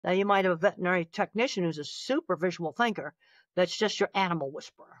Now, you might have a veterinary technician who's a super visual thinker that's just your animal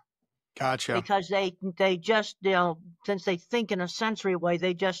whisperer, Gotcha. because they just, since they think in a sensory way,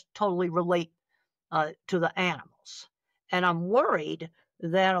 they just totally relate to the animals. And I'm worried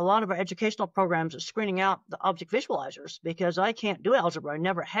that a lot of our educational programs are screening out the object visualizers, because I can't do algebra. I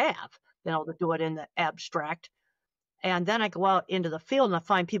never have been able to do it in the abstract. And then I go out into the field and I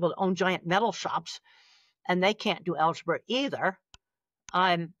find people that own giant metal shops, and they can't do algebra either.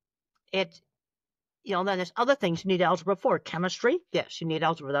 It, then there's other things you need algebra for. Chemistry, yes, you need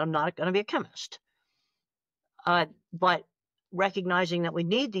algebra. I'm not going to be a chemist. But recognizing that we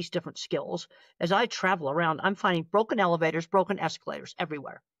need these different skills, as I travel around, I'm finding broken elevators, broken escalators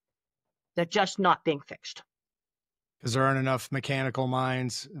everywhere. They're just not being fixed. Because there aren't enough mechanical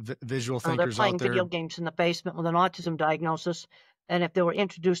minds, visual They're thinkers out playing there. video games in the basement with an autism diagnosis. And if they were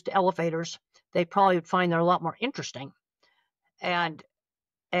introduced to elevators, they probably would find they're a lot more interesting. And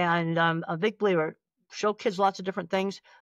I'm a big believer, show kids lots of different things,